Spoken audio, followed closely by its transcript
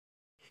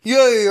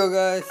Yo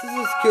guys, this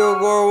is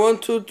Kilgore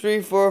 1 2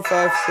 3 4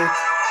 5 6.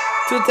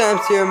 2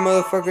 times here,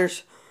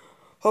 motherfuckers.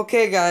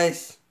 Okay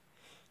guys,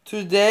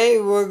 today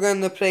we're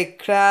gonna play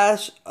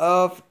Clash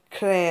of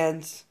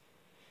Clans.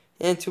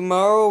 And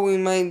tomorrow we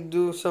might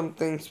do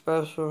something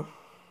special.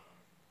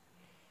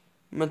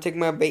 I'm gonna take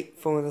my bait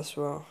phone as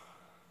well.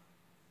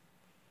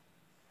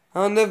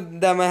 I don't know if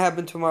that might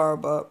happen tomorrow,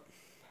 but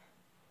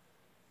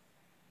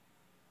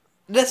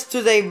let's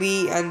today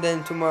be and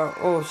then tomorrow.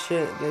 Oh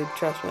shit, they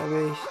trashed my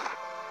base.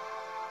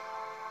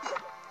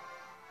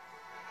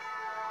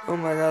 Oh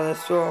my god,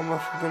 that's so all my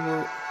fucking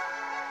loot.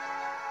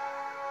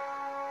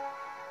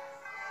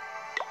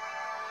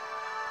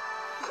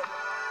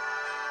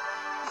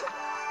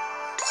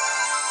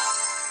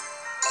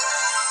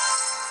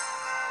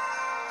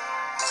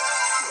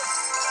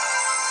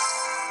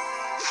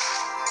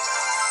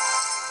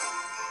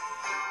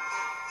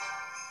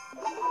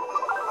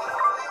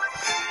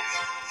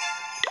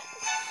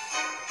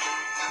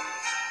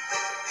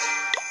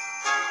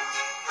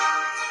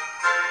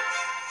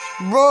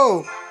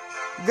 Bro,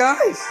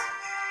 guys,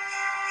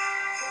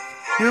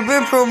 you've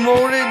been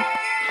promoted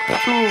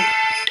to,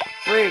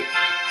 wait,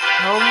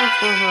 how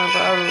much was my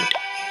battle?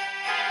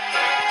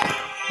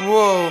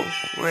 Whoa,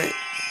 wait,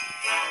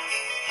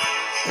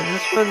 is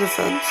this my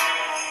defense?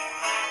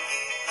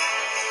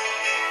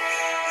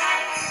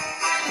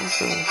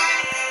 Okay.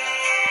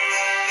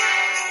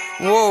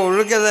 Whoa,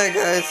 look at that,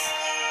 guys.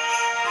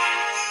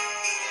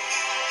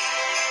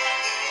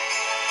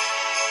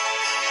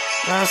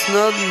 That's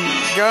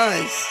nothing,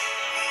 guys.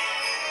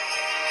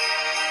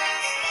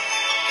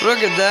 Look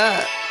at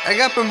that. I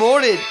got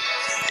promoted.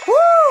 Woo!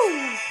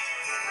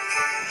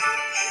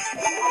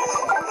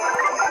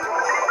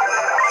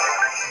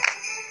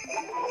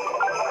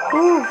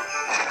 Woo!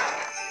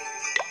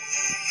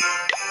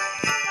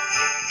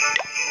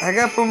 I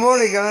got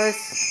promoted, guys.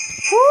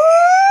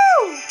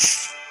 Woo!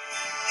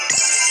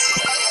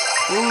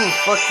 Ooh,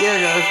 fuck yeah,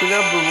 guys. We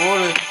got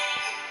promoted.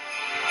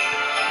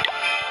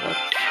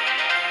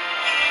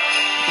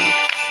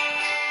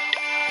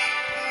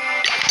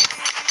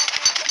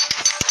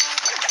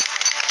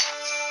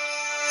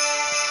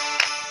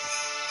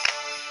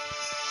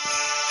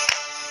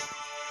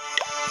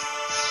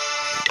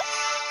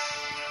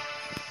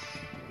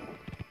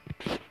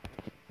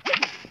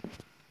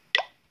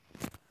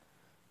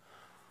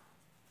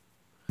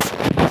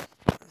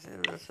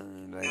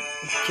 Like,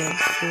 can't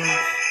see.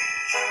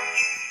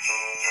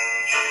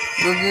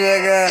 Look at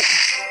that guy.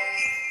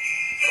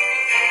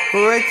 Who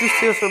like to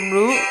steal some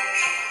loot?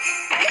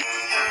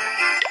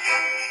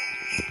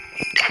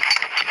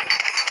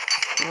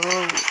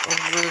 Oh,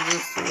 upgrade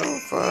this to level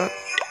 5.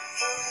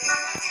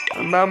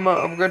 I'm about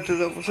to upgrade to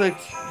level 6.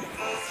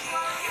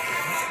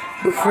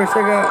 But first I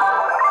got...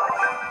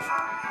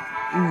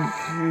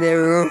 there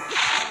we go.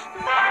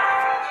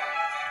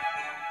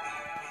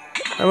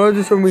 I'm gonna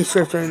do some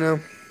research right now.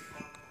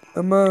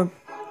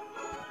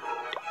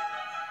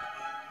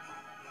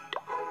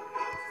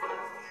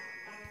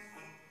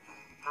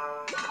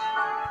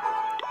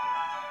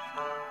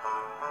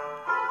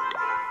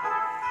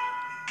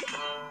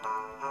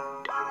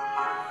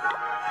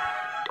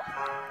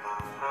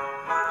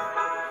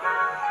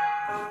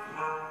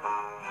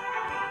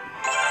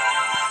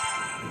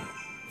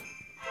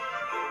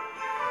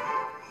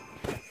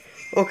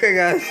 Okay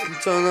guys,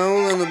 so now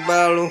we're gonna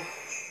battle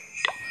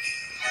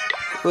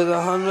with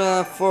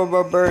 104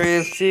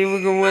 barbarians. See if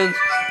we can win.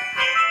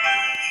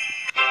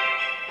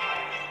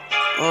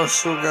 Oh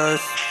shoot,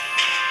 guys.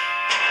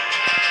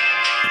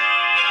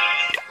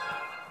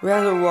 We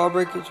have a wall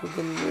breaker, so we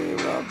can really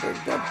wall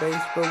break that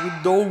base, but we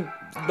don't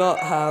not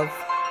have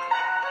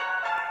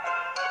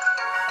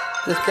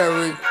this guy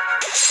really.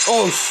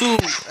 Oh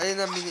shoot! I did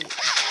not mean it.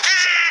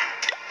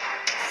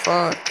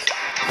 Fuck.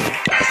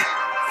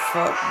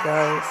 Fuck,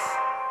 guys.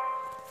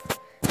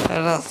 I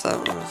lost that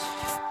much.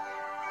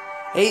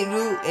 8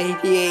 loot,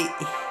 88.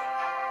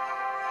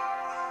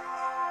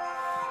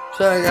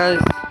 Sorry,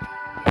 guys.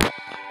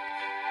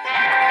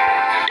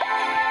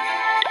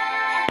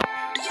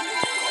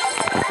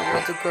 I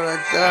got to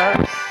correct that.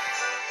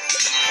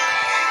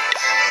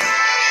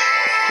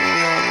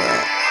 And all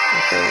that.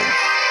 Okay.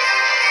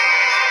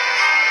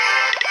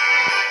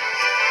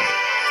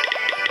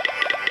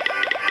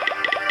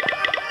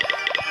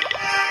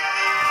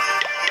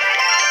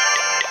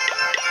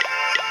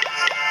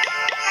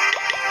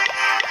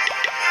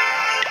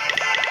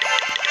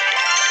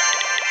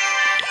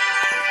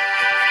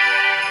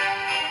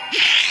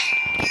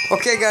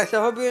 Okay guys, I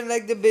hope you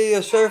liked the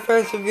video. Share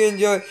friends if you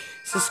enjoyed.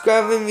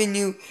 Subscribe if you're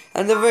new.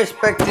 I never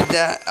expected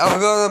that. I'm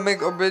gonna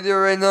make a video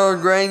right now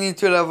grinding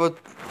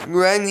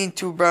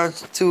to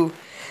bronze 2.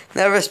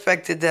 Never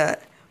expected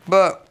that.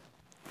 But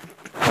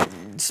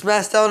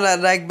smash down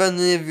that like button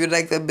if you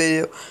like the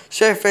video.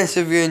 Share friends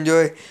if you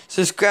enjoy.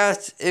 Subscribe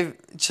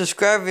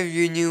if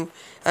you're new.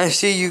 And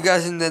see you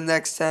guys in the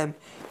next time.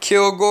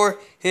 Kilgore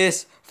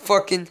is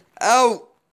fucking out.